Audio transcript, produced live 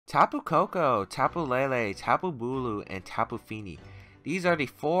Tapu Koko, Tapu Lele, Tapu Bulu, and Tapu Fini. These are the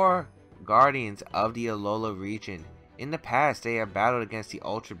 4 guardians of the Alola region. In the past, they have battled against the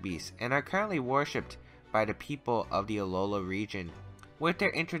Ultra Beasts and are currently worshipped by the people of the Alola region. With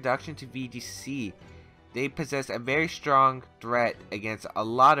their introduction to VGC, they possess a very strong threat against a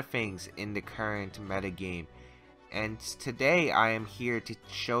lot of things in the current metagame. And today I am here to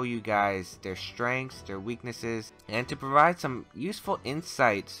show you guys their strengths, their weaknesses, and to provide some useful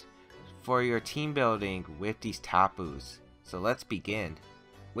insights for your team building with these Tapus. So let's begin.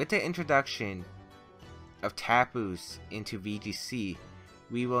 With the introduction of Tapus into VGC,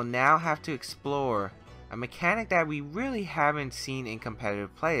 we will now have to explore a mechanic that we really haven't seen in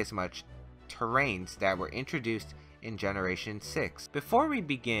competitive play as much: terrains that were introduced in Generation 6. Before we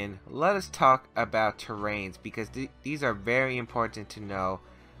begin, let us talk about terrains, because these are very important to know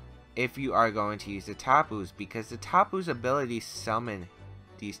if you are going to use the Tapus, because the Tapu's abilities summon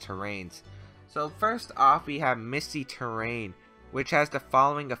these terrains. So first off, we have Misty Terrain, which has the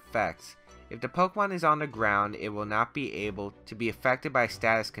following effects. If the Pokemon is on the ground, it will not be able to be affected by a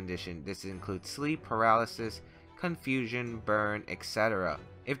status condition. This includes sleep, paralysis, confusion, burn, etc.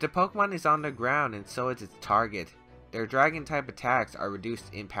 If the Pokemon is on the ground and so is its target, their Dragon type attacks are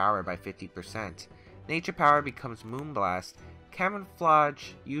reduced in power by 50%. Nature power becomes Moonblast. Camouflage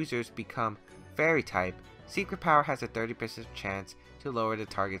users become Fairy type. Secret power has a 30% chance to lower the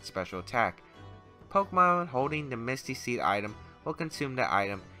target's special attack. Pokemon holding the Misty Seed item will consume the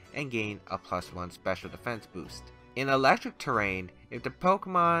item and gain a +1 special defense boost. In electric terrain, if the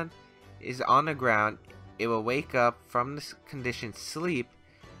Pokemon is on the ground, it will wake up from the condition sleep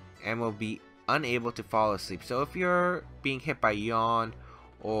and will be unable to fall asleep. So if you're being hit by yawn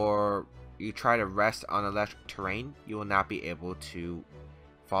or you try to rest on electric terrain, you will not be able to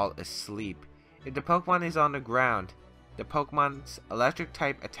fall asleep. If the Pokemon is on the ground, the Pokemon's electric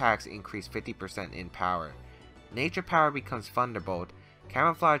type attacks increase 50% in power. Nature power becomes Thunderbolt.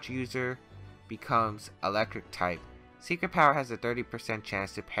 Camouflage user becomes electric type. Secret power has a 30%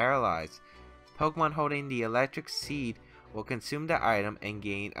 chance to paralyze. Pokemon holding the electric seed will consume the item and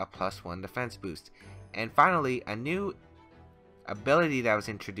gain a +1 defense boost. And finally, a new ability that was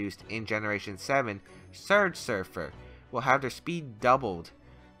introduced in Generation 7, Surge Surfer, will have their speed doubled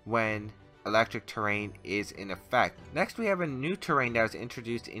when electric terrain is in effect. Next, we have a new terrain that was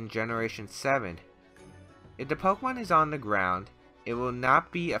introduced in Generation 7. If the Pokemon is on the ground, it will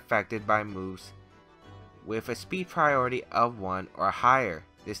not be affected by moves with a speed priority of 1 or higher.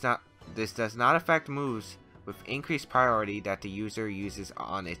 This does not affect moves with increased priority that the user uses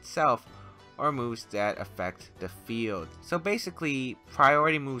on itself or moves that affect the field. So basically,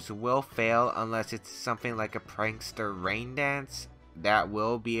 priority moves will fail unless it's something like a Prankster Rain Dance that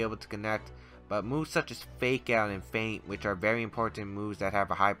will be able to connect, but moves such as Fake Out and Faint, which are very important moves that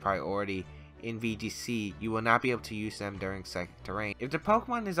have a high priority in VGC, you will not be able to use them during Psychic Terrain. If the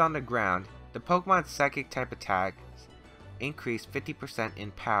Pokemon is on the ground, the Pokemon's Psychic type attacks increase 50%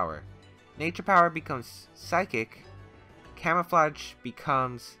 in power. Nature power becomes Psychic. Camouflage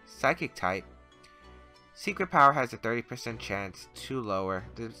becomes Psychic type. Secret power has a 30% chance to lower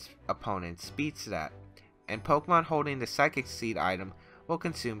the opponent's speed stat. And Pokemon holding the Psychic Seed item will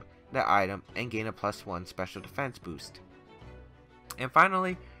consume the item and gain a +1 special defense boost. And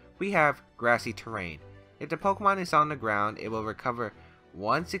finally, we have Grassy Terrain. If the Pokemon is on the ground, it will recover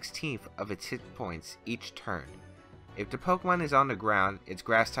 1/16 of its hit points each turn. If the Pokemon is on the ground, its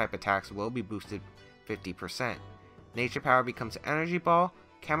Grass type attacks will be boosted 50%. Nature power becomes Energy Ball,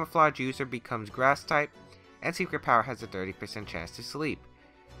 Camouflage user becomes Grass type, and Secret power has a 30% chance to sleep.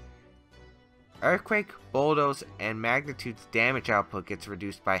 Earthquake, Bulldoze, and Magnitude's damage output gets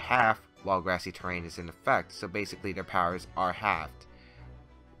reduced by half while Grassy Terrain is in effect, so basically their powers are halved.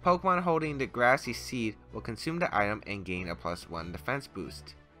 Pokemon holding the Grassy Seed will consume the item and gain a +1 defense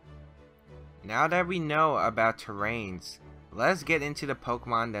boost. Now that we know about terrains, let's get into the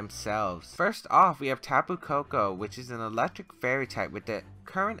Pokemon themselves. First off, we have Tapu Koko, which is an electric fairy type with the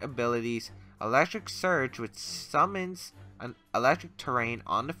current abilities Electric Surge, which summons an electric terrain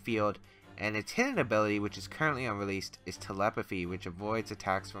on the field, and its hidden ability, which is currently unreleased, is Telepathy, which avoids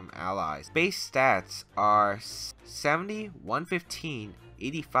attacks from allies. Base stats are 70, 115,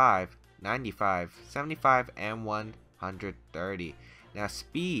 85, 95, 75, and 130. Now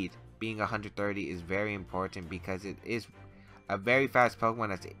speed being 130 is very important because it is a very fast Pokemon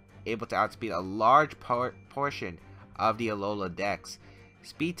that's able to outspeed a large portion of the Alola Dex.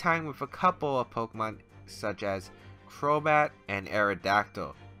 Speed time with a couple of Pokemon such as Crobat and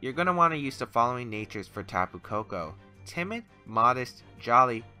Aerodactyl. You're going to want to use the following natures for Tapu Koko: Timid, Modest,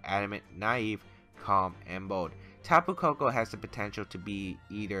 Jolly, Adamant, Naive, Calm, and Bold. Tapu Koko has the potential to be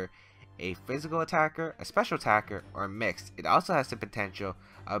either a physical attacker, a special attacker, or mixed. It also has the potential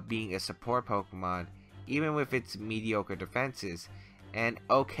of being a support Pokemon, even with its mediocre defenses and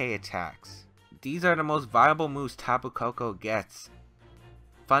okay attacks. These are the most viable moves Tapu Koko gets: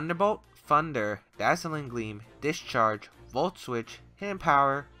 Thunderbolt, Thunder, Dazzling Gleam, Discharge, Volt Switch, Hidden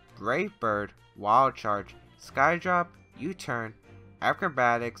Power, Brave Bird, Wild Charge, Sky Drop, U-Turn,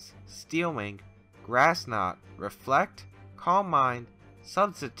 Acrobatics, Steel Wing, Grass Knot, Reflect, Calm Mind,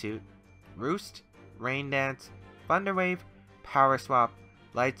 Substitute, Roost, Rain Dance, Thunder Wave, Power Swap,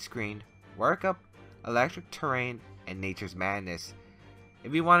 Light Screen, Workup, Electric Terrain, and Nature's Madness.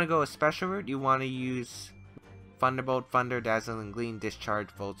 If you want to go a special route, you want to use Thunderbolt, Thunder, Dazzling Gleam,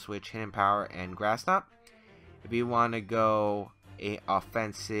 Discharge, Volt Switch, Hidden Power, and Grass Knot. If you want to go a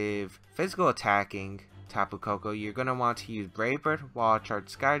offensive, physical attacking Tapu Koko, you're going to want to use Brave Bird, Wild Charge,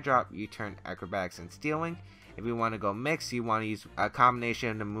 Sky Drop, U-Turn, Acrobatics, and Steel Wing. If you want to go mix, you want to use a combination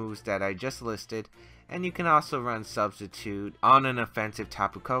of the moves that I just listed, and you can also run Substitute on an offensive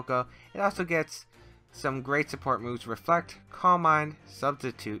Tapu Koko. It also gets some great support moves: Reflect, Calm Mind,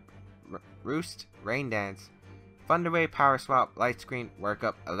 Substitute, Roost, Rain Dance, Thunder Wave, Power Swap, Light Screen,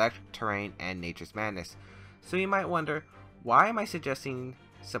 Workup, Electric Terrain, and Nature's Madness. So you might wonder, why am I suggesting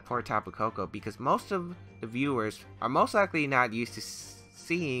support Tapu Koko? Because most of the viewers are most likely not used to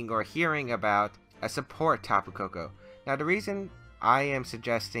seeing or hearing about a support Tapu Koko. Now, the reason I am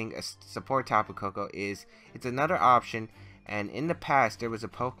suggesting a support Tapu Koko is it's another option, and in the past there was a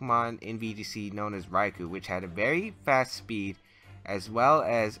Pokemon in VGC known as Raikou, which had a very fast speed as well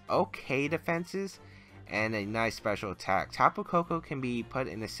as okay defenses and a nice special attack. Tapu Koko can be put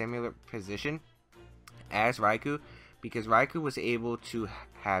in a similar position as Raikou, because Raikou was able to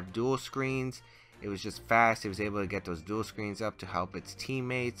have dual screens. It was just fast. It was able to get those dual screens up to help its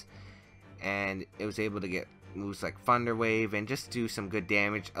teammates, and it was able to get moves like Thunder Wave and just do some good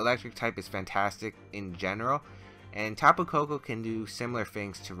damage. Electric type is fantastic in general, and Tapu Koko can do similar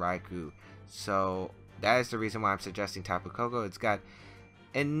things to Raikou. So that is the reason why I'm suggesting Tapu Koko. It's got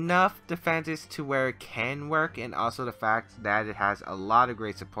enough defenses to where it can work, and also the fact that it has a lot of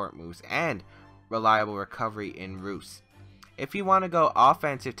great support moves and reliable recovery in Roost. If you want to go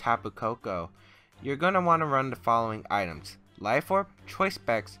offensive Tapu Koko, you're going to want to run the following items: Life Orb, Choice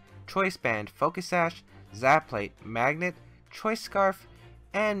Specs, Choice Band, Focus Sash, Zap Plate, Magnet, Choice Scarf,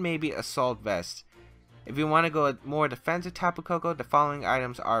 and maybe Assault Vest. If you want to go more defensive Tapu Koko, the following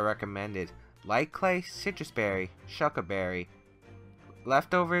items are recommended: Light Clay, Citrus Berry, Shucca Berry,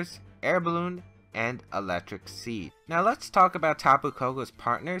 Leftovers, Air Balloon, and Electric Seed. Now let's talk about Tapu Koko's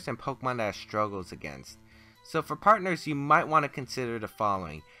partners and Pokemon that it struggles against. So for partners, you might want to consider the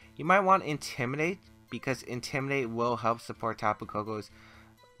following. You might want Intimidate, because Intimidate will help support Tapu Koko's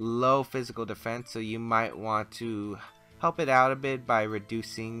low physical defense, so you might want to help it out a bit by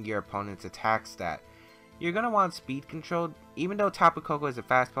reducing your opponent's attack stat. You're going to want Speed Control. Even though Tapu Koko is a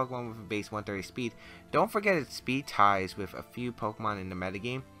fast Pokemon with a base 130 speed, don't forget its speed ties with a few Pokemon in the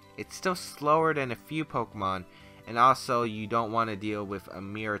metagame. It's still slower than a few Pokemon, and also you don't want to deal with a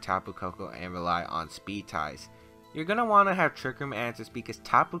mirror Tapu Koko and rely on speed ties. You're going to want to have Trick Room answers, because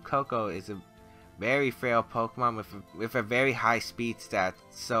Tapu Koko is a very frail Pokemon with a very high speed stat.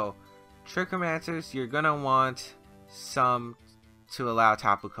 So Trick Room answers, you're going to want some to allow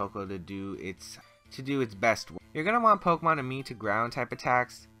Tapu Koko to do its best work. You're going to want Pokemon immune to ground type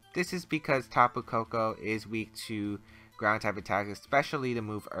attacks. This is because Tapu Koko is weak to ground type attacks, especially the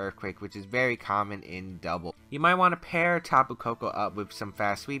move Earthquake, which is very common in double. You might want to pair Tapu Koko up with some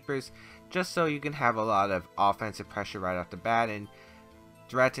fast sweepers, just so you can have a lot of offensive pressure right off the bat and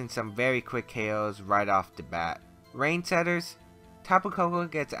threaten some very quick KOs right off the bat. Rain Setters, Tapu Koko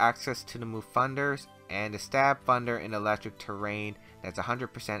gets access to the move Thunders, and the Stab Thunder in Electric Terrain that's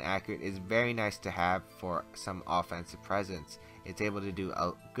 100% accurate is very nice to have for some offensive presence. It's able to do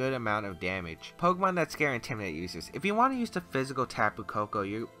a good amount of damage. Pokemon that scare and intimidate users. If you want to use the physical Tapu Koko,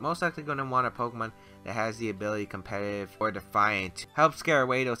 you're most likely going to want a Pokemon that has the ability Competitive or Defiant to help scare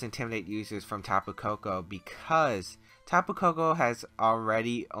away those intimidate users from Tapu Koko, because Tapu Koko has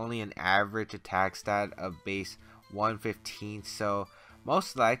already only an average attack stat of base 115, so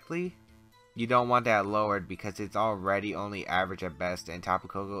most likely you don't want that lowered, because it's already only average at best, and Tapu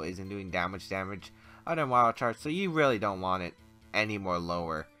Koko isn't doing that much damage other than Wild Charge, so you really don't want it any more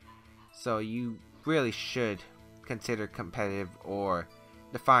lower. So you really should consider Competitive or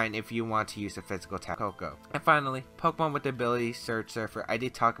Defiant if you want to use a physical Tapu Koko. And finally, Pokemon with the ability Surge Surfer. I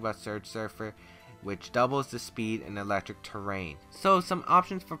did talk about Surge Surfer, which doubles the speed in Electric Terrain. So some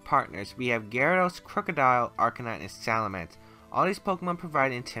options for partners. We have Gyarados, Crocodile, Arcanine, and Salamence. All these Pokemon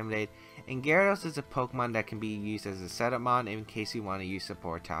provide Intimidate, And Gyarados is a Pokemon that can be used as a setup mon in case you want to use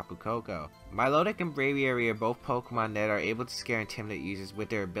support Tapu Koko. Milotic and Braviary are both Pokemon that are able to scare and intimidate users with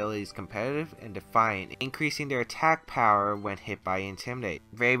their abilities Competitive and Defiant, increasing their attack power when hit by Intimidate.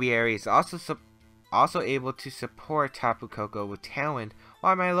 Braviary is also able to support Tapu Koko with Tailwind,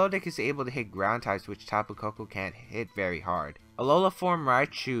 while Milotic is able to hit ground types which Tapu Koko can't hit very hard. Alola form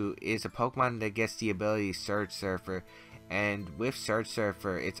Raichu is a Pokemon that gets the ability Surge Surfer, and with Surge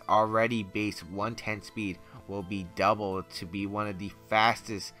Surfer its already base 110 speed will be doubled to be one of the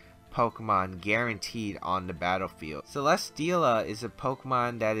fastest Pokemon guaranteed on the battlefield. Celesteela is a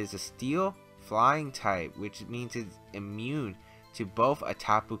Pokemon that is a Steel Flying type, which means it's immune to both a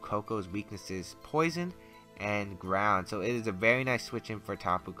Tapu Koko's weaknesses, Poison and Ground, so it is a very nice switch in for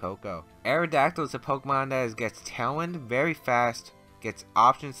Tapu Koko. Aerodactyl is a Pokemon that gets Tailwind, very fast, gets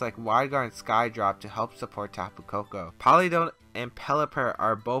options like Wide Guard and Sky Drop to help support Tapu Koko. Polydont and Pelipper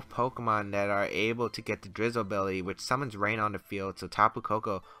are both Pokemon that are able to get the Drizzle ability, which summons rain on the field, so Tapu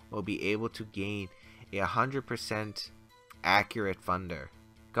Koko will be able to gain a 100% accurate Thunder.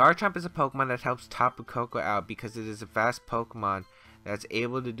 Garchomp is a Pokemon that helps Tapu Koko out because it is a fast Pokemon that's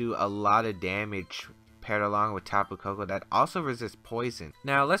able to do a lot of damage paired along with Tapu Koko that also resists poison.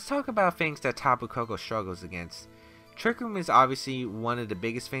 Now let's talk about things that Tapu Koko struggles against. Trick Room is obviously one of the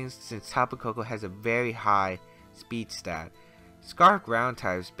biggest things since Tapu Koko has a very high speed stat. Scarf ground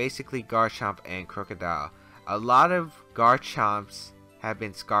types, basically Garchomp and Crocodile. A lot of Garchomps have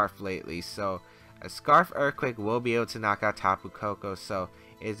been scarfed lately, so a Scarf Earthquake will be able to knock out Tapu Koko, so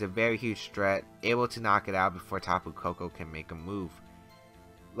it is a very huge threat, able to knock it out before Tapu Koko can make a move.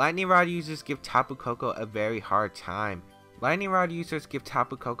 Lightning Rod users give Tapu Koko a very hard time. Lightning Rod users give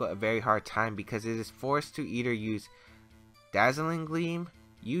Tapu Koko a very hard time because it is forced to either use Dazzling Gleam,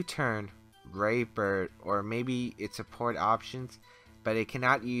 U-Turn, Brave Bird, or maybe its support options, but it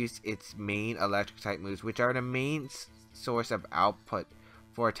cannot use its main electric type moves, which are the main source of output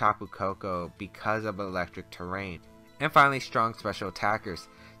for Tapu Koko because of electric terrain. And finally, strong special attackers.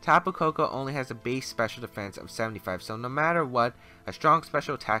 Tapu Koko only has a base special defense of 75, so no matter what, a strong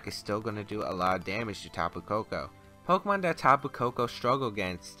special attack is still going to do a lot of damage to Tapu Koko. Pokemon that Tapu Koko struggle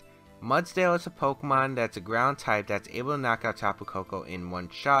against. Mudsdale is a Pokemon that's a ground type that's able to knock out Tapu Koko in one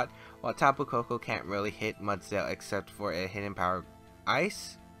shot, while Tapu Koko can't really hit Mudsdale except for a hidden power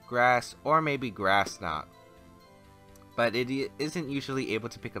Ice, Grass, or maybe Grass Knot. But it isn't usually able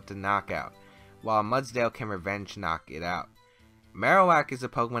to pick up the knockout, while Mudsdale can revenge knock it out. Marowak is a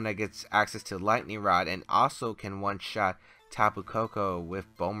Pokemon that gets access to Lightning Rod and also can one-shot Tapu Koko with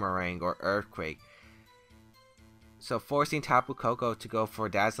Boomerang or Earthquake, so forcing Tapu Koko to go for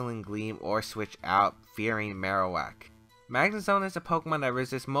Dazzling Gleam or switch out, fearing Marowak. Magnezone is a Pokemon that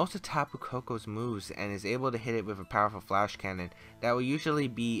resists most of Tapu Koko's moves and is able to hit it with a powerful Flash Cannon that will usually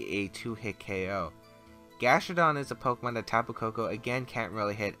be a 2-hit KO. Gastrodon is a Pokemon that Tapu Koko again can't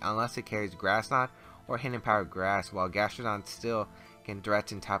really hit unless it carries Grass Knot or Hidden Power Grass, while Gastrodon still can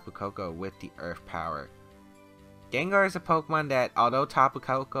threaten Tapu Koko with the Earth power. Gengar is a Pokemon that, although Tapu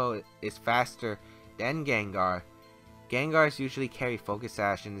Koko is faster than Gengars usually carry Focus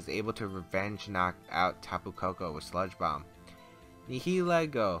Sash and is able to revenge knock out Tapu Koko with Sludge Bomb.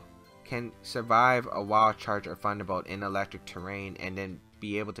 Nihilego can survive a Wild Charge or Thunderbolt in electric terrain and then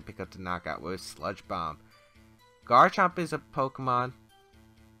be able to pick up the knockout with Sludge Bomb. Garchomp is a Pokemon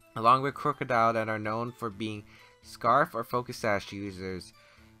along with Crocodile that are known for being Scarf or Focus Sash users,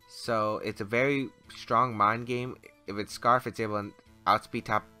 so it's a very strong mind game. If it's Scarf, it's able to outspeed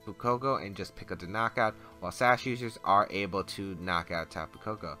Tapu Koko and just pick up the knockout, while Sash users are able to knock out Tapu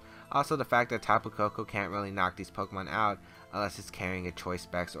Koko. Also, the fact that Tapu Koko can't really knock these Pokemon out unless it's carrying a Choice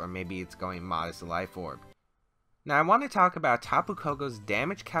Specs or maybe it's going Modest Life Orb. Now I want to talk about Tapu Koko's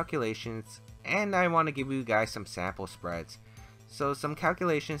damage calculations, and I want to give you guys some sample spreads. So some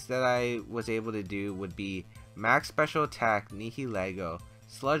calculations that I was able to do would be max special attack Nihilego,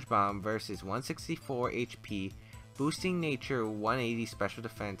 Sludge Bomb versus 164 HP, boosting nature 180 special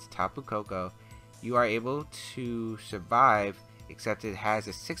defense Tapu Koko. You are able to survive, except it has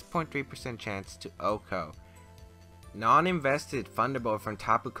a 6.3% chance to OHKO. Non-invested Thunderbolt from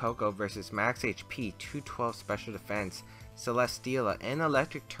Tapu Koko versus max HP 212 special defense Celesteela and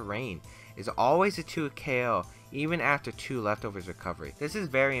electric terrain is always a 2 KO even after 2 leftovers recovery. This is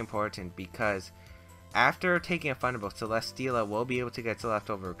very important because after taking a Thunderbolt, Celesteela will be able to get to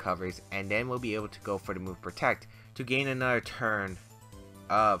leftover recoveries and then will be able to go for the move Protect to gain another turn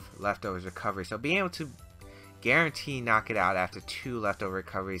of leftovers recovery. So being able to guarantee knock it out after 2 leftover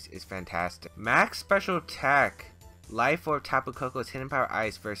recoveries is fantastic. Max special attack Life Orb Tapu Koko's Hidden Power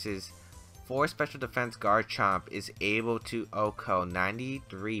Ice versus 4 special defense Garchomp is able to OHKO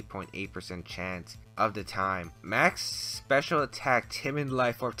 93.8% chance of the time. Max special attack Timid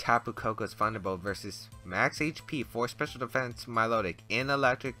Life Orb Tapu Koko's Thunderbolt versus max HP 4 special defense Milotic in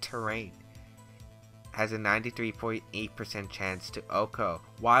electric terrain has a 93.8% chance to OHKO,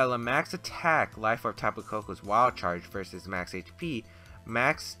 while a max attack Life Orb Tapu Koko's Wild Charge versus max HP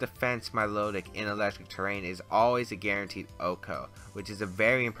max defense Milotic in electric terrain is always a guaranteed OHKO, which is a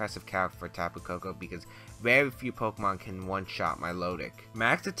very impressive calc for Tapu Koko because very few Pokemon can one-shot Milotic.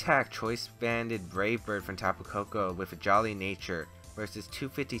 Max attack Choice Banded Brave Bird from Tapu Koko with a Jolly Nature versus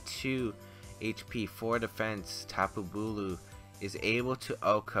 252 HP 4 defense Tapu Bulu is able to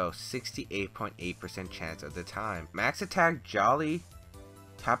OHKO 68.8% chance of the time. Max attack Jolly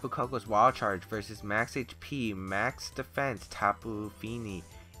Tapu Koko's Wild Charge versus max HP, max defense Tapu Fini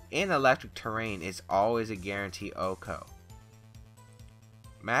in electric terrain is always a guarantee OHKO.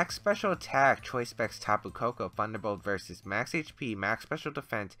 Max special attack Choice Specs Tapu Koko Thunderbolt versus max HP, max special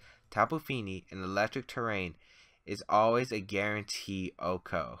defense Tapu Fini in electric terrain is always a guarantee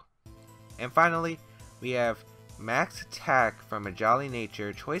OHKO. And finally, we have max attack from a Jolly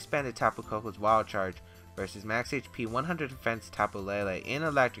Nature Choice Banded Tapu Koko's Wild Charge versus max HP 100 defense Tapu Lele in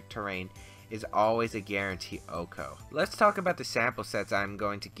electric terrain is always a guarantee OHKO. Let's talk about the sample sets I'm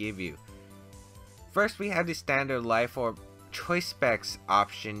going to give you. First, we have the standard Life Orb Choice Specs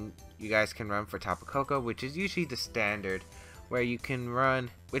option you guys can run for Tapu Koko, which is usually the standard, where you can run,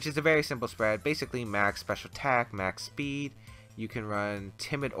 which is a very simple spread, basically max special attack, max speed. You can run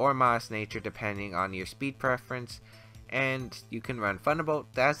Timid or Modest Nature depending on your speed preference, and you can run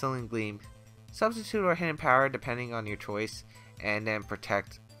Thunderbolt, Dazzling Gleam, Substitute or Hidden Power depending on your choice, and then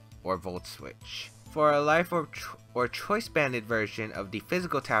Protect or Volt Switch. For a Life Orb or Choice Banded version of the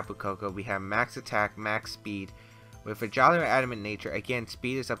physical Tapu Koko, we have max attack, max speed with a Jolly or Adamant Nature. Again,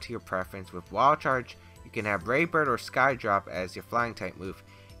 speed is up to your preference. With Wild Charge, you can have Brave Bird or Sky Drop as your flying type move,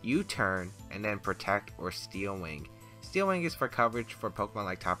 U-Turn, and then Protect or Steel Wing. Steel Wing is for coverage for Pokemon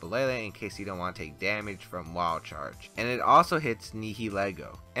like Tapu Lele in case you don't want to take damage from Wild Charge. And it also hits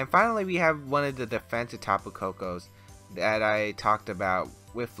Nihilego. And finally, we have one of the defensive Tapu Kokos that I talked about.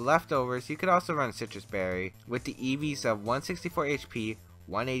 With leftovers, you could also run Citrus Berry with the EVs of 164 HP,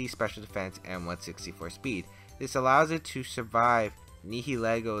 180 special defense, and 164 speed. This allows it to survive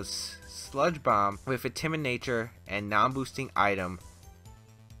Nihilego's Sludge Bomb with a Timid Nature and non-boosting item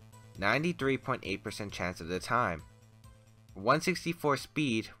 93.8% chance of the time. 164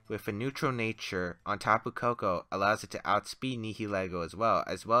 speed with a neutral nature on Tapu Koko allows it to outspeed Nihilego as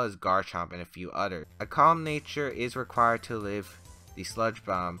well as Garchomp and a few others. A calm nature is required to live the Sludge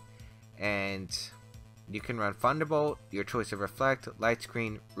Bomb, and you can run Thunderbolt, your choice of Reflect, Light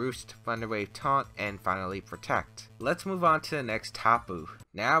Screen, Roost, Thunder Wave, Taunt, and finally Protect. Let's move on to the next Tapu.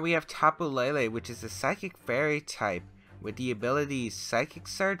 Now we have Tapu Lele, which is a Psychic Fairy type with the abilities Psychic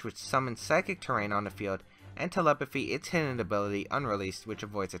Surge, which summons Psychic Terrain on the field, and Telepathy, its hidden ability, Unreleased, which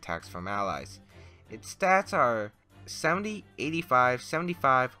avoids attacks from allies. Its stats are 70, 85,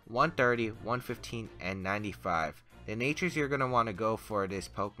 75, 130, 115, and 95. The natures you're going to want to go for this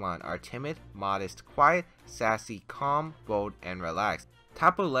Pokemon are Timid, Modest, Quiet, Sassy, Calm, Bold, and Relaxed.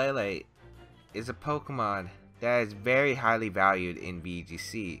 Tapu Lele is a Pokemon that is very highly valued in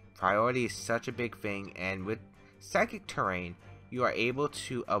VGC. Priority is such a big thing, and with Psychic Terrain, you are able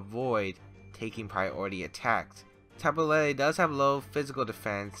to avoid taking priority attacks. Tapu Lele does have low physical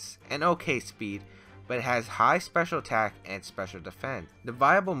defense and okay speed, but it has high special attack and special defense. The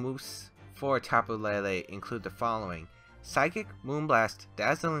viable moves for Tapu Lele include the following: Psychic, Moonblast,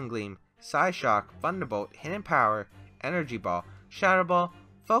 Dazzling Gleam, Psyshock, Thunderbolt, Hidden Power, Energy Ball, Shadow Ball,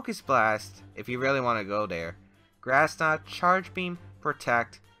 Focus Blast if you really want to go there, Grass Knot, Charge Beam,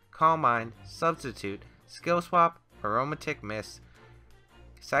 Protect, Calm Mind, Substitute, Skill Swap, Aromatic Mist,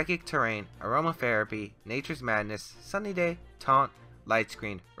 Psychic Terrain, Aromatherapy, Nature's Madness, Sunny Day, Taunt, Light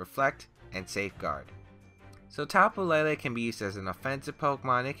Screen, Reflect, and Safeguard. So Tapu Lele can be used as an offensive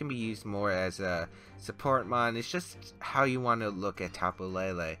Pokemon, it can be used more as a support mon. It's just how you want to look at Tapu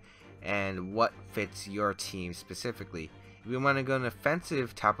Lele and what fits your team specifically. If you want to go an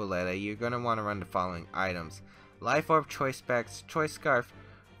offensive Tapu Lele, you're going to want to run the following items: Life Orb, Choice Specs, Choice Scarf,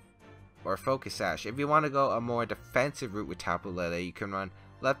 or Focus Sash. If you want to go a more defensive route with Tapu Lele, you can run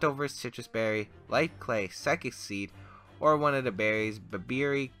Leftovers, Citrus Berry, Light Clay, Psychic Seed, or one of the berries,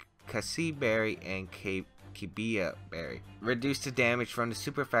 Babiri, Kasi Berry, and Kibia Berry. Reduce the damage from the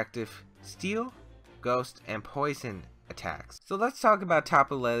super effective Steel, Ghost, and Poison attacks. So let's talk about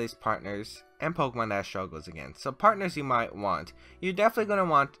Tapu Lele's partners and Pokemon that struggles again. So partners you might want. You're definitely going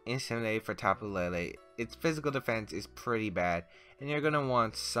to want Intimidate for Tapu Lele. Its physical defense is pretty bad, and you're going to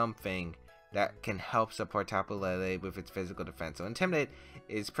want something that can help support Tapu Lele with its physical defense. So Intimidate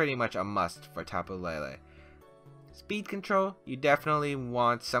is pretty much a must for Tapu Lele. Speed control, you definitely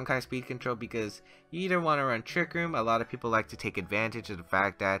want some kind of speed control because you either want to run Trick Room. A lot of people like to take advantage of the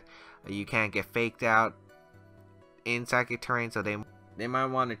fact that you can't get faked out in Psychic Terrain, so they might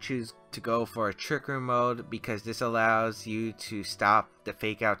want to choose to go for a Trick Room mode because this allows you to stop the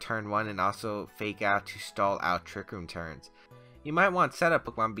fake out turn 1 and also fake out to stall out Trick Room turns. You might want setup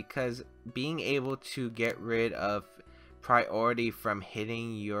Pokemon because being able to get rid of priority from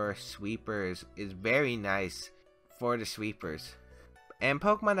hitting your sweepers is very nice for the sweepers. And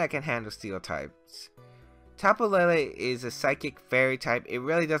Pokemon that can handle steel types. Tapu Lele is a psychic fairy type. It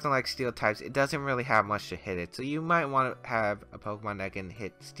really doesn't like steel types. It doesn't really have much to hit it. So you might want to have a Pokemon that can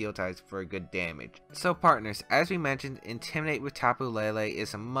hit steel types for good damage. So partners, as we mentioned, Intimidate with Tapu Lele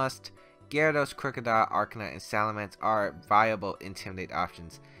is a must. Gyarados, Krookodile, Arcanine, and Salamence are viable Intimidate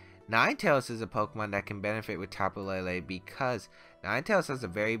options. Ninetales is a Pokemon that can benefit with Tapu Lele because Ninetales has a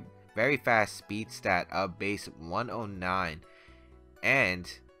very fast speed stat of base 109,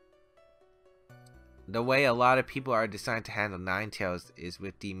 and the way a lot of people are designed to handle Ninetales is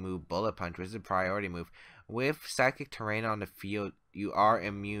with the move Bullet Punch, which is a priority move. With Psychic Terrain on the field, you are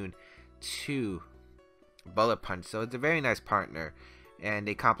immune to Bullet Punch, so it's a very nice partner, and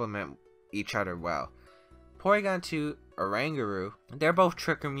they complement each other well. Porygon 2, Oranguru, they're both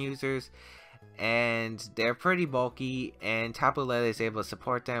Trick Room users, and they're pretty bulky, and Tapu Lele is able to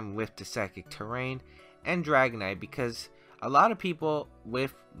support them with the Psychic Terrain and Dragonite because a lot of people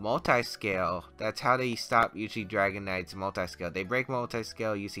with multi-scale, that's how they stop usually Dragonite's multi-scale. They break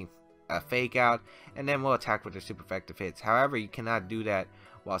multi-scale using a fake out and then will attack with their super effective hits. However, you cannot do that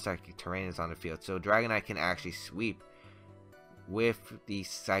while Psychic Terrain is on the field. So Dragonite can actually sweep with the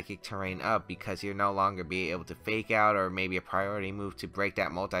Psychic Terrain up because you'll no longer be able to fake out or maybe a priority move to break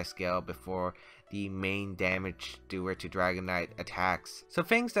that multi-scale before the main damage doer to Dragonite attacks. So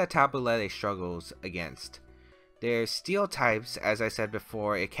things that Tapu Lele struggles against. There's steel types, as I said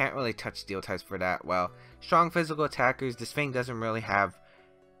before, it can't really touch steel types for that well. Strong physical attackers, this thing doesn't really have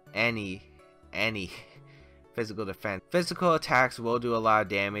any physical defense. Physical attacks will do a lot of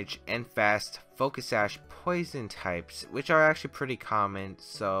damage, and fast Focus Sash poison types, which are actually pretty common,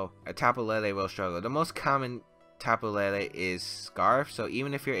 so a Tapu Lele will struggle. The most common Tapu Lele is Scarf, so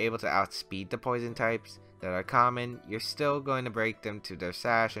even if you're able to outspeed the poison types that are common, you're still going to break them to their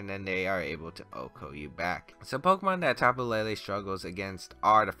sash, and then they are able to OHKO you back. So Pokemon that Tapu Lele struggles against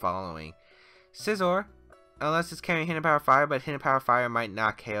are the following. Scizor, unless it's carrying Hidden Power Fire, but Hidden Power Fire might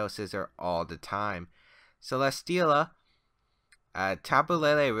not KO Scizor all the time. Celesteela, Tapu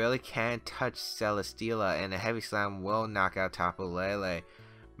Lele really can't touch Celesteela, and a Heavy Slam will knock out Tapu Lele.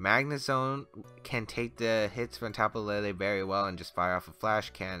 Magnezone can take the hits from Tapu Lele very well and just fire off a Flash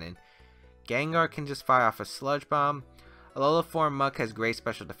Cannon. Gengar can just fire off a Sludge Bomb. Alola Form Muk has great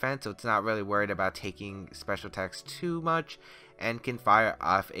special defense, so it's not really worried about taking special attacks too much, and can fire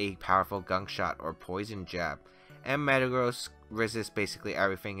off a powerful Gunk Shot or Poison Jab. And Metagross resists basically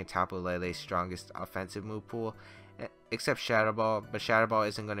everything in Tapu Lele's strongest offensive move pool, except Shadow Ball, but Shadow Ball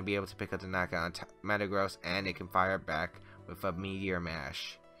isn't going to be able to pick up the knockout on Metagross, and it can fire back with a Meteor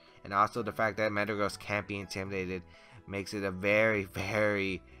Mash. And also the fact that Metagross can't be intimidated makes it a very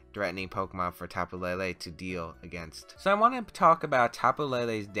threatening Pokemon for Tapu Lele to deal against. So I want to talk about Tapu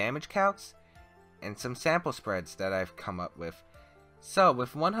Lele's damage calcs and some sample spreads that I've come up with. So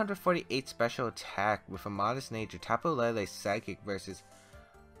with 148 special attack with a modest nature, Tapu Lele Psychic versus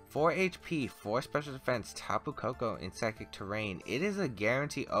 4 HP, 4 special defense Tapu Koko in Psychic Terrain, it is a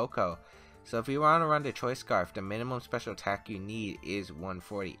guarantee OHKO. So if you want to run the Choice Scarf, the minimum special attack you need is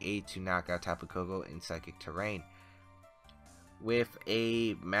 148 to knock out Tapu Koko in Psychic Terrain. With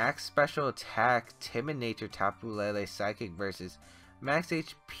a max special attack Timid Nature Tapu Lele Psychic versus max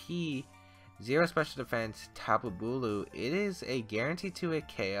HP, 0 special defense Tapu Bulu, it is a guarantee to a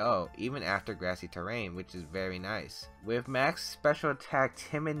KO even after Grassy Terrain, which is very nice. With max special attack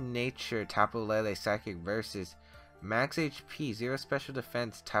Timid Nature Tapu Lele Psychic versus max HP, 0 special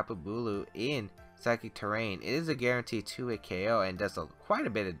defense Tapu Bulu in Psychic Terrain, it is a guarantee to a KO and does quite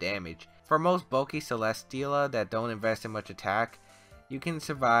a bit of damage. For most bulky Celesteela that don't invest in much attack, you can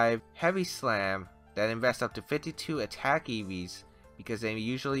survive Heavy Slam that invests up to 52 attack EVs because they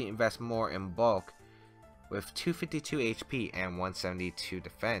usually invest more in bulk with 252 HP and 172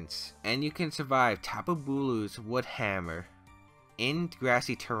 defense. And you can survive Tapu Bulu's Wood Hammer in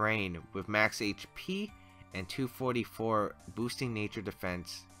Grassy Terrain with max HP and 244 boosting nature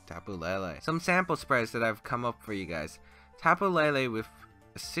defense Tapu Lele. Some sample spreads that I've come up for you guys. Tapu Lele with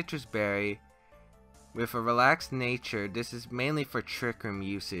a Citrus Berry with a relaxed nature. This is mainly for Trick Room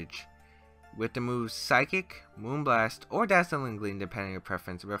usage. with the moves Psychic, Moonblast, or Dazzling Gleam depending on your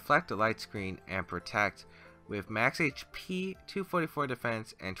preference, Reflect the Light Screen, and Protect, with max HP, 244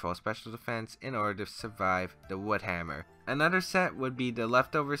 defense, and 12 special defense in order to survive the Wood Hammer. Another set would be the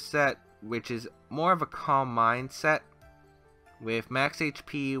Leftover set, which is more of a Calm Mind set, with max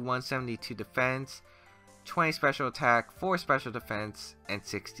HP, 172 defense, 20 special attack, 4 special defense, and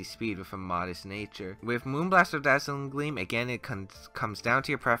 60 speed with a modest nature. With Moonblast or Dazzling Gleam, again it comes down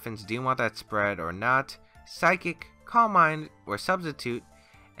to your preference. Do you want that spread or not? Psychic, Calm Mind, or Substitute,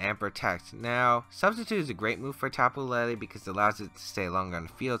 and Protect. Now, Substitute is a great move for Tapu Lele because it allows it to stay longer on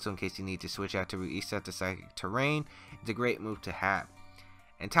the field, so in case you need to switch out to reset the Psychic terrain, it's a great move to have.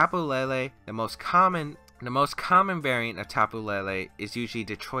 And Tapu Lele, the most common variant of Tapu Lele is usually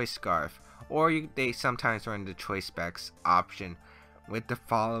the Choice Scarf, or they sometimes run the Choice Specs option with the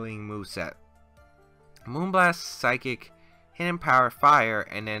following moveset: Moonblast, Psychic, Hidden Power, Fire,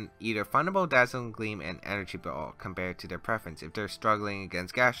 and then either Thunderbolt, Dazzling Gleam, and Energy Ball compared to their preference. If they're struggling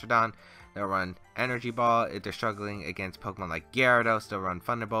against Gastrodon, they'll run Energy Ball. If they're struggling against Pokemon like Gyarados, they'll run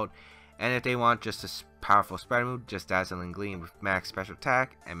Thunderbolt. And if they want just a powerful spread move, just Dazzling Gleam with max special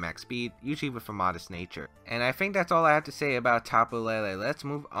attack and max speed, usually with a modest nature. And I think that's all I have to say about Tapu Lele. Let's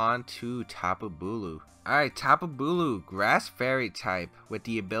move on to Tapu Bulu. Alright, Tapu Bulu, Grass Fairy type, with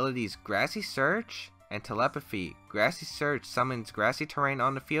the abilities Grassy Surge and Telepathy. Grassy Surge summons grassy terrain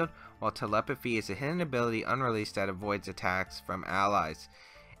on the field, while Telepathy is a hidden ability unreleased that avoids attacks from allies.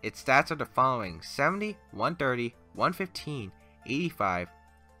 Its stats are the following: 70, 130, 115, 85,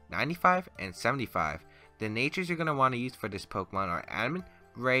 95, and 75. The natures you're going to want to use for this Pokemon are Adamant,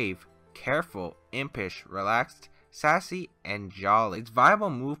 Brave, Careful, Impish, Relaxed, Sassy, and Jolly. Its viable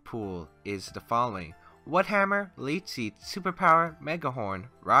move pool is the following: Wood Hammer, Leech Seed, Superpower, Mega Horn,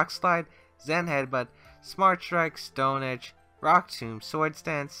 Rock Slide, Zen Headbutt, Smart Strike, Stone Edge, Rock Tomb, Sword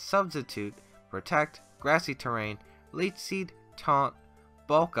Stance, Substitute, Protect, Grassy Terrain, Leech Seed, Taunt,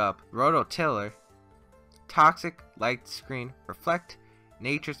 Bulk Up, Rototiller, Toxic, Light Screen, Reflect,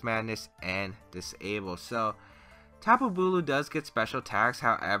 Nature's Madness, and Disable. So Tapu Bulu does get special attacks,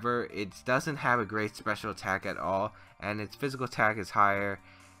 however it doesn't have a great special attack at all, and its physical attack is higher,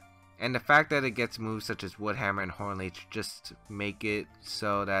 and the fact that it gets moves such as Wood Hammer and Horn Leech just make it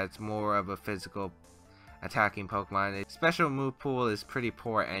so that it's more of a physical attacking Pokemon. Its special move pool is pretty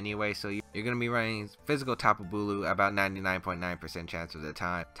poor anyway, so you're going to be running physical Tapu Bulu about 99.9% chance of the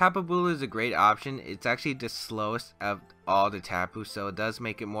time. Tapu Bulu is a great option. It's actually the slowest of all the Tapu, so it does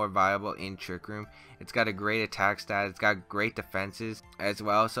make it more viable in Trick Room. It's got a great attack stat, it's got great defenses as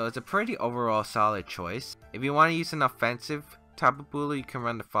well, so it's a pretty overall solid choice. If you want to use an offensive Tapu Bulu, you can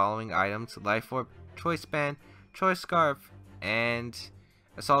run the following items: Life Orb, Choice Band, Choice Scarf, and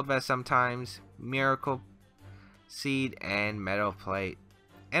Assault Vest sometimes, Miracle Seed, and Metal Plate,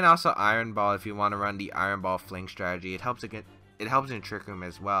 and also Iron Ball if you want to run the Iron Ball Fling strategy. It helps in Trick Room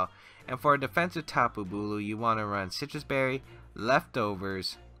as well. And for a defensive Tapu Bulu, you want to run Citrus Berry,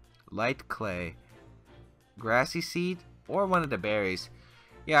 Leftovers, Light Clay, Grassy Seed, or one of the berries,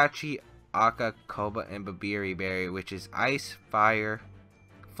 Yachi, Aka, Koba, and Babiri Berry, which is Ice, Fire,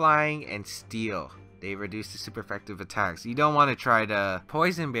 Flying, and Steel. They reduce the super effective attacks. You don't want to try the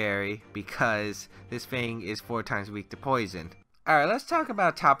Poison Berry because this thing is 4 times weak to poison. Alright, let's talk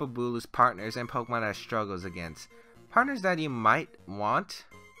about Tapu Bulu's partners and Pokemon that it struggles against. Partners that you might want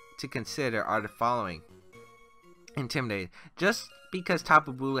to consider are the following: Intimidate. Just because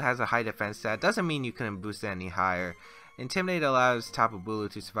Tapu Bulu has a high defense stat doesn't mean you couldn't boost it any higher. Intimidate allows Tapu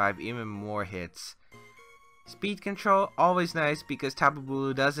Bulu to survive even more hits. Speed Control, always nice because Tapu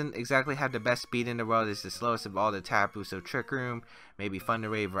Bulu doesn't exactly have the best speed in the world. It's the slowest of all the Tapu, so Trick Room, maybe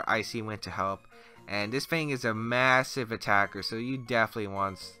Thunder Wave or Icy Wind to help. And this thing is a massive attacker, so you definitely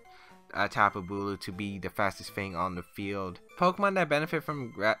want Tapu Bulu to be the fastest thing on the field. Pokemon that benefit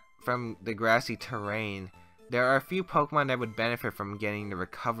from the grassy terrain. There are a few Pokemon that would benefit from getting the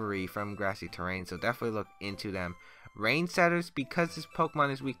recovery from grassy terrain, so definitely look into them. Rain Setters, because this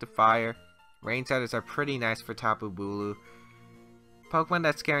Pokemon is weak to fire, Rain Setters are pretty nice for Tapu Bulu. Pokemon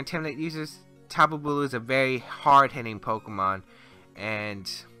that scare Intimidate users, Tapu Bulu is a very hard-hitting Pokemon, and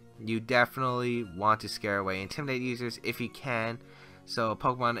you definitely want to scare away Intimidate users if you can. So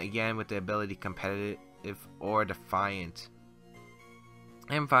Pokemon again with the ability Competitive or Defiant.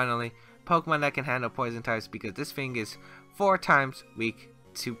 And finally, Pokemon that can handle poison types, because this thing is 4 times weak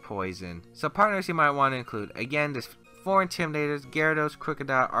to poison. So partners you might want to include, again, this 4 Intimidators: Gyarados,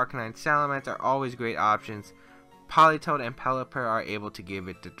 Krookodile, Arcanine, Salamence are always great options. Politoed and Pelipper are able to give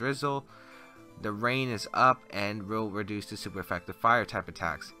it the drizzle. The rain is up and will reduce the super effective fire type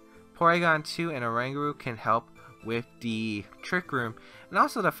attacks. Porygon 2 and Oranguru can help with the Trick Room, and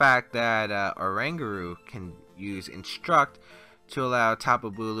also the fact that Oranguru can use Instruct to allow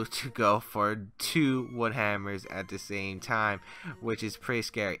Tapu Bulu to go for 2 Wood Hammers at the same time, which is pretty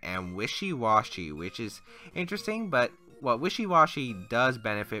scary. And Wishy Washy, which is interesting, but what Wishy Washy does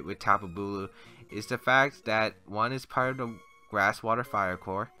benefit with Tapu Bulu is the fact that 1 is part of the Grass Water Fire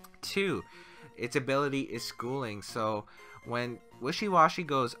Core, 2 its ability is schooling, so when Wishy Washy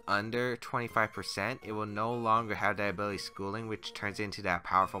goes under 25%, it will no longer have that ability schooling, which turns into that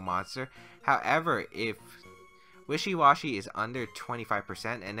powerful monster. However, if Wishy Washy is under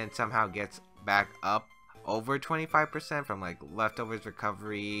 25% and then somehow gets back up over 25% from like Leftovers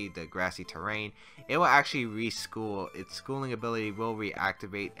Recovery, the Grassy Terrain, it will actually reschool. Its schooling ability will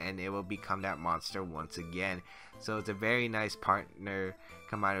reactivate and it will become that monster once again. So it's a very nice partner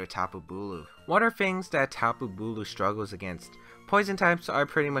combined with Tapu Bulu. What are things that Tapu Bulu struggles against? Poison types are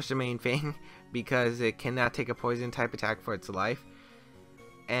pretty much the main thing because it cannot take a poison type attack for its life.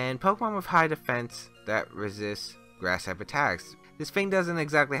 And Pokemon with high defense that resist grass type attacks. This thing doesn't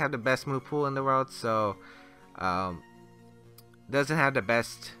exactly have the best move pool in the world, so doesn't have the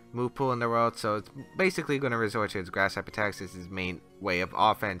best move pool in the world, so it's basically going to resort to its grass type attacks as its main way of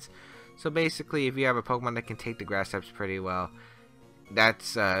offense. So basically, if you have a Pokemon that can take the grass types pretty well,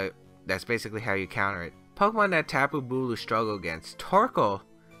 that's basically how you counter it. Pokemon that Tapu Bulu struggle against: Torkoal,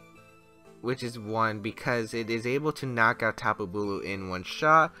 which is 1 because it is able to knock out Tapu Bulu in one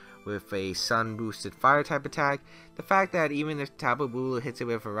shot with a sun boosted fire type attack. The fact that even if Tapu Bulu hits it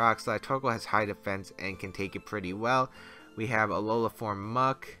with a Rock Slide, Torkoal has high defense and can take it pretty well. We have Alola Form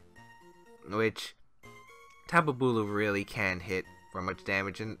Muck, which Tapu Bulu really can hit for much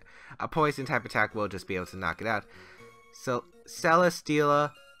damage, and a poison type attack will just be able to knock it out. So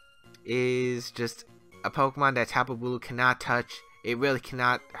Celesteela is just a Pokemon that Tapu Bulu cannot touch. It really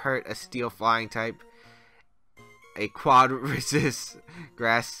cannot hurt a Steel Flying type. A quad resists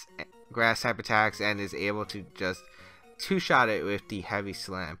grass type attacks and is able to just 2-shot it with the Heavy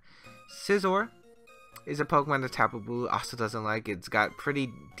Slam. Scizor is a Pokemon that Tapu Bulu also doesn't like. It's got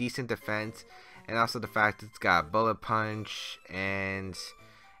pretty decent defense, and also the fact it's got Bullet Punch, and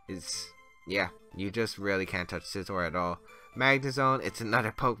you just really can't touch Scizor at all. Magnezone, it's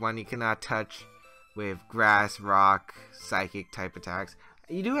another Pokemon you cannot touch with Grass, Rock, Psychic type attacks.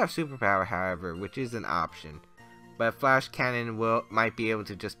 You do have Superpower, however, which is an option, but Flash Cannon might be able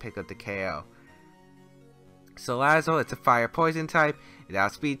to just pick up the KO. Salazzle, it's a Fire Poison type. It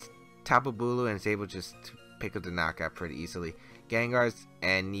outspeeds Tapu Bulu and is able just to pick up the knockout pretty easily. Gengars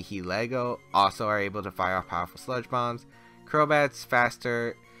and Nihilego also are able to fire off powerful Sludge Bombs. Crobat's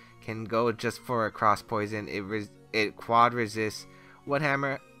faster, can go just for a Cross Poison. It quad resists Wood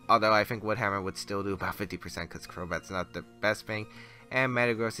Hammer, although I think Wood Hammer would still do about 50% because Crobat's not the best thing. And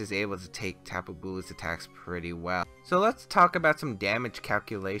Metagross is able to take Tapu Bulu's attacks pretty well. So let's talk about some damage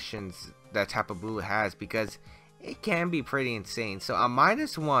calculations that Tapu Bulu has, because it can be pretty insane. So a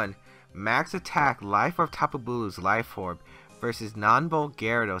 -1 max attack Life Orb Tapu Bulu's Life Orb versus non-Volt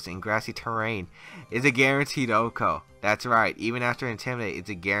Gyarados in Grassy Terrain is a guaranteed OHKO. That's right, even after Intimidate, it's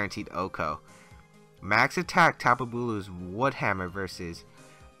a guaranteed OHKO. Max attack Tapu Bulu's Wood Hammer versus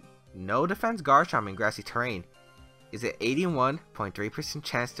no defense Garchomp in Grassy Terrain is an 81.3%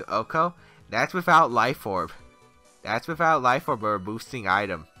 chance to OHKO. That's without Life Orb. That's without Life Orb or a boosting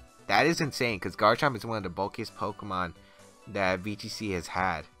item. That is insane, because Garchomp is one of the bulkiest Pokemon that VGC has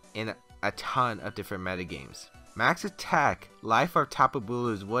had in a ton of different metagames. Max attack Life Orb Tapu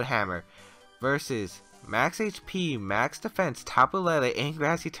Bulu's Wood Hammer versus max HP, max defense Tapu Lele in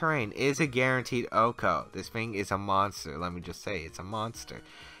Grassy Terrain is a guaranteed OHKO. This thing is a monster, let me just say, it's a monster.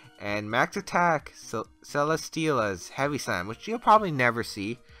 And max attack Celesteela's Heavy Slam, which you'll probably never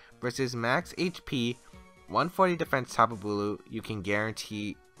see, versus max HP, 140 defense Tapu Bulu, you can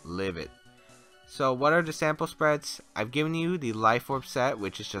guarantee live it. So what are the sample spreads? I've given you the Life Orb set,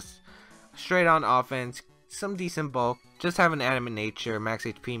 which is just straight on offense, some decent bulk, just have an Animate Nature, max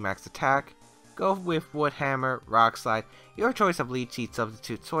HP, max attack. Go with Wood Hammer, Rock Slide, your choice of Leech Seed,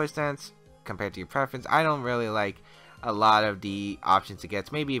 Substitute, Swords Dance, compared to your preference. I don't really like a lot of the options it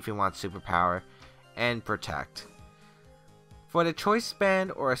gets, maybe if you want Superpower, and Protect. For the Choice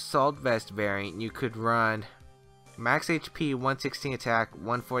Band or Assault Vest variant, you could run max HP, 116 attack,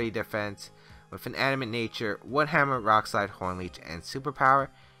 140 defense, with an Animate Nature, Wood Hammer, Rock Slide, Horn Leech, and Superpower.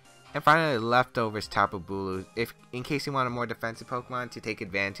 And finally, Leftovers Tapu Bulu, in case you want a more defensive Pokemon to take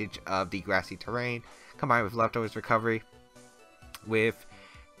advantage of the Grassy Terrain, combined with Leftovers Recovery, with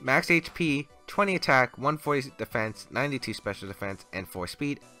max HP, 20 attack, 140 defense, 92 special defense, and 4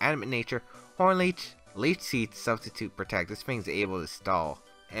 speed, Animate Nature, Horn Leech, Leech Seed, Substitute, Protect. This thing's able to stall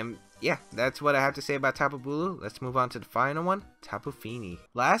And yeah, that's what I have to say about Tapu Bulu. Let's move on to the final one, Tapu Fini.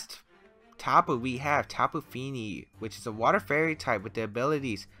 Last Tapu, we have Tapu Fini, which is a water fairy type with the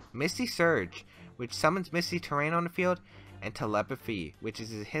abilities Misty Surge, which summons misty terrain on the field, and Telepathy, which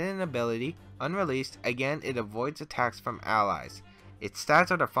is a hidden ability, unreleased. Again, it avoids attacks from allies. Its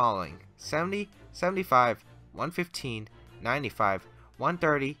stats are the following: 70, 75, 115, 95,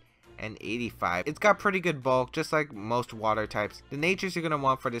 130, and 85. It's got pretty good bulk, just like most water types. The natures you're going to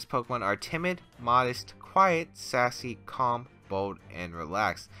want for this Pokemon are timid, modest, quiet, sassy, calm, bold, and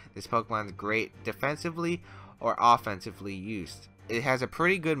relaxed. This Pokemon is great defensively or offensively used. It has a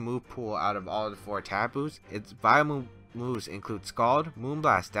pretty good move pool out of all the 4 Tapus. Its viable moves include Scald,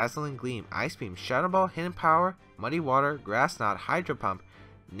 Moonblast, Dazzling Gleam, Ice Beam, Shadow Ball, Hidden Power, Muddy Water, Grass Knot, Hydro Pump,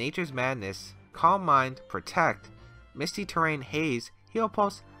 Nature's Madness, Calm Mind, Protect, Misty Terrain, Haze, Heal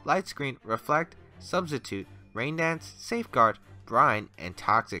Pulse, Light Screen, Reflect, Substitute, Rain Dance, Safeguard, Brine, and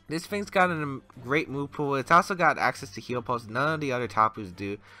Toxic. This thing's got a great move pool. It's also got access to Heal Pulse. None of the other Tapus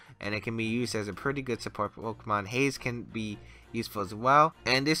do, and it can be used as a pretty good support Pokemon. Haze can be useful as well,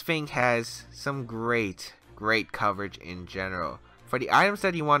 and this thing has some great coverage in general. For the items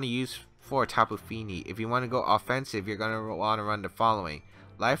that you want to use for Tapu Fini, if you want to go offensive, you're going to want to run the following: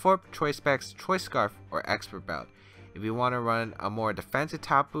 Life Orb, Choice Specs, Choice Scarf, or Expert Belt. If you want to run a more defensive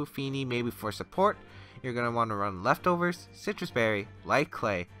Tapu Fini, maybe for support, you're going to want to run Leftovers, Citrus Berry, Light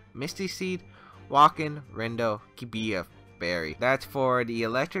Clay, Misty Seed, Walkin', Rindo, Kibia Berry. That's for the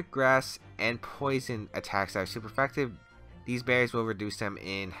electric, grass, and poison attacks that are super effective. These berries will reduce them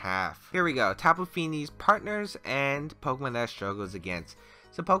in half. Here we go, Tapu Fini's partners and Pokemon that it struggles against.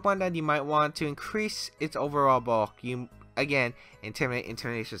 So Pokemon that you might want to increase its overall bulk. Again,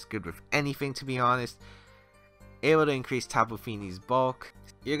 Intimidation is good with anything, to be honest. Able to increase Tapu Fini's bulk.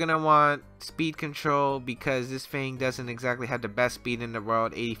 You're going to want speed control because this thing doesn't exactly have the best speed in the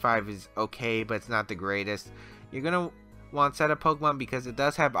world. 85 is okay, but it's not the greatest. You're going to want Setup Pokemon because it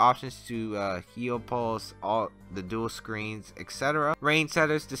does have options to Heal Pulse, all the dual screens, etc. Rain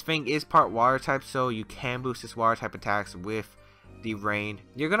Setters, this thing is part water type, so you can boost its water type attacks with the rain.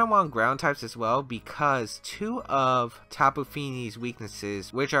 You're going to want ground types as well because 2 of Tapu Fini's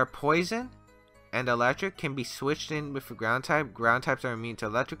weaknesses, which are poison and electric, can be switched in with the ground type. Ground types are immune to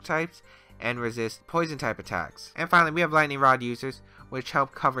electric types and resist poison type attacks. And finally, we have Lightning Rod users, which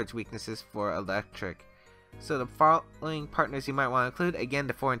help cover its weaknesses for electric. So the following partners you might want to include: again,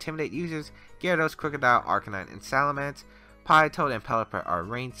 the 4 Intimidate users: Gyarados, Crocodile, Arcanine, and Salamence. Politoed and Pelipper are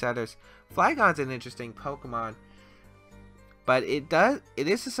rain setters. Flygon's an interesting Pokemon, but it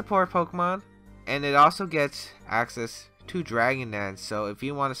is a support Pokemon, and it also gets access to Dragon Dance. So if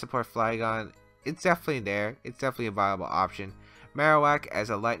you want to support Flygon, it's definitely there. It's definitely a viable option. Marowak as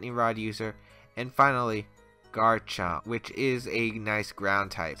a Lightning Rod user, and finally Garchomp, which is a nice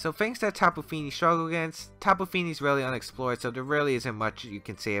ground type. So things that Tapu Fini struggle against: Tapu Fini's really unexplored, so there really isn't much you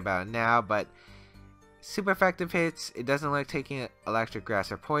can say about it now, but super effective hits. It doesn't like taking electric,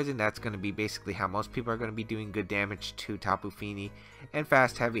 grass, or poison. That's going to be basically how most people are going to be doing good damage to Tapu Fini. And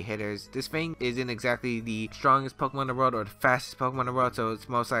fast, heavy hitters. This thing isn't exactly the strongest Pokemon in the world or the fastest Pokemon in the world, so it's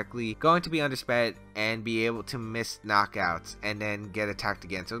most likely going to be undersped and be able to miss knockouts and then get attacked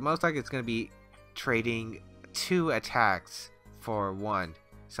again. So most likely it's going to be trading 2 attacks for 1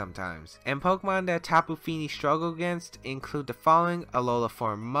 sometimes. And Pokemon that Tapu Fini struggle against include the following: Alola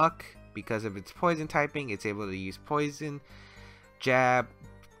form Muck, because of its poison typing, it's able to use poison, jab,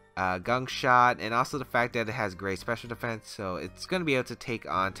 gunk shot, and also the fact that it has great special defense, so it's going to be able to take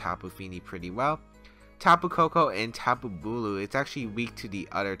on Tapu Fini pretty well. Tapu Koko and Tapu Bulu, it's actually weak to the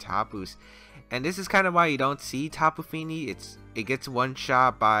other Tapus, and this is kind of why you don't see Tapu Fini. It gets one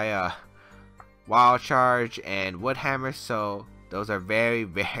shot by Wild Charge and Wood Hammer, so those are very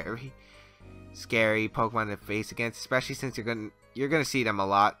scary Pokemon to face against, especially since you're gonna see them a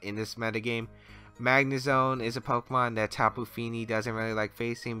lot in this metagame. Magnezone is a Pokemon that Tapu Fini doesn't really like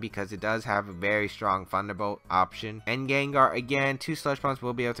facing because it does have a very strong Thunderbolt option. And Gengar, again, 2 Sludge Bombs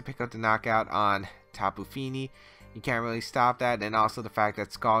will be able to pick up the knockout on Tapu Fini. You can't really stop that, and also the fact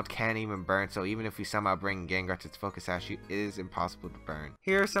that Scald can't even burn, so even if you somehow bring Gengar to its focus sash, it is impossible to burn.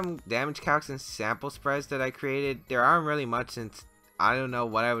 Here are some damage calcs and sample spreads that I created. There aren't really much since I don't know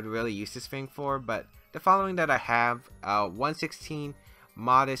what I would really use this thing for, but the following that I have: 116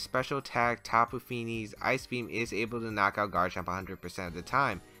 modest special attack. Tapu Fini's Ice Beam is able to knock out Garchomp 100% of the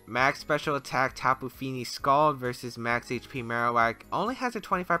time. Max special attack Tapu Fini Scald versus max HP Marowak only has a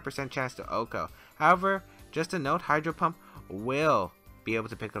 25% chance to OHKO. However, just a note, Hydro Pump will be able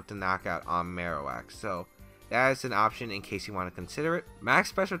to pick up the knockout on Marowak, so that is an option in case you want to consider it. Max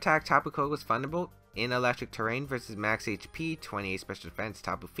special attack Tapu Koko's Thunderbolt In Electric Terrain versus Max HP, 28 Special Defense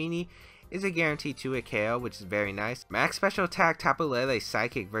Tapu Fini is a guaranteed 2-hit KO, which is very nice. Max Special Attack Tapu Lele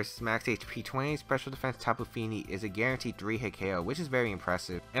Psychic versus Max HP 28 Special Defense Tapu Fini is a guaranteed 3-hit KO, which is very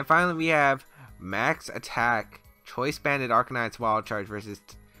impressive. And finally we have Max Attack Choice Banded Arcanine Wild Charge versus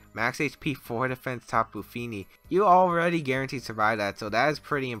Max HP 4 Defense Tapu Fini. You already guaranteed survive that, so that is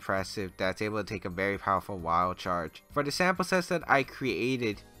pretty impressive. That's able to take a very powerful Wild Charge. For the sample sets that I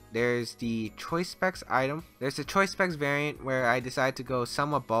created, there's the Choice Specs item. There's the Choice Specs variant where I decided to go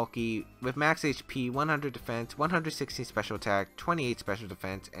somewhat bulky with max HP, 100 defense, 116 special attack, 28 special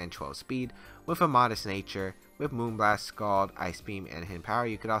defense, and 12 speed with a modest nature with Moonblast, Scald, Ice Beam, and Hidden Power.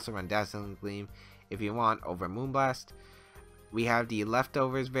 You could also run Dazzling Gleam if you want over Moonblast. We have the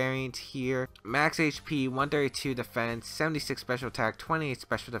Leftovers variant here. Max HP, 132 defense, 76 special attack, 28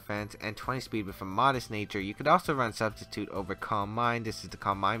 special defense, and 20 speed with a modest nature. You could also run Substitute over Calm Mind. This is the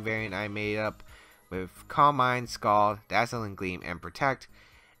Calm Mind variant I made up with Calm Mind, Scald, Dazzling Gleam, and Protect.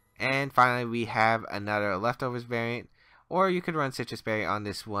 And finally, we have another Leftovers variant, or you could run Citrus Berry on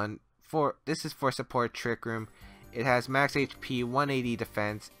this one. This is for support Trick Room. It has max HP, 180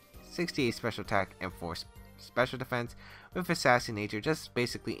 defense, 68 special attack, and 4 special defense with Assassin Nature, just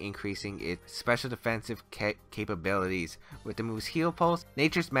basically increasing its special defensive capabilities with the moves Heal Pulse,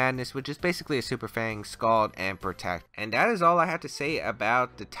 Nature's Madness, which is basically a Super Fang, Scald, and Protect. And that is all I have to say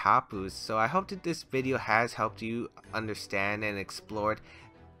about the Tapus. So I hope that this video has helped you understand and explored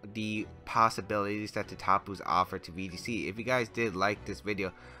the possibilities that the Tapus offer to VGC. If you guys did like this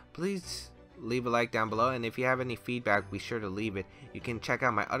video, please leave a like down below, and if you have any feedback, be sure to leave it. You can check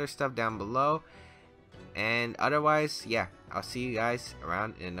out my other stuff down below. And otherwise, yeah, I'll see you guys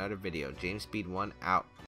around in another video. James Speed 1 out.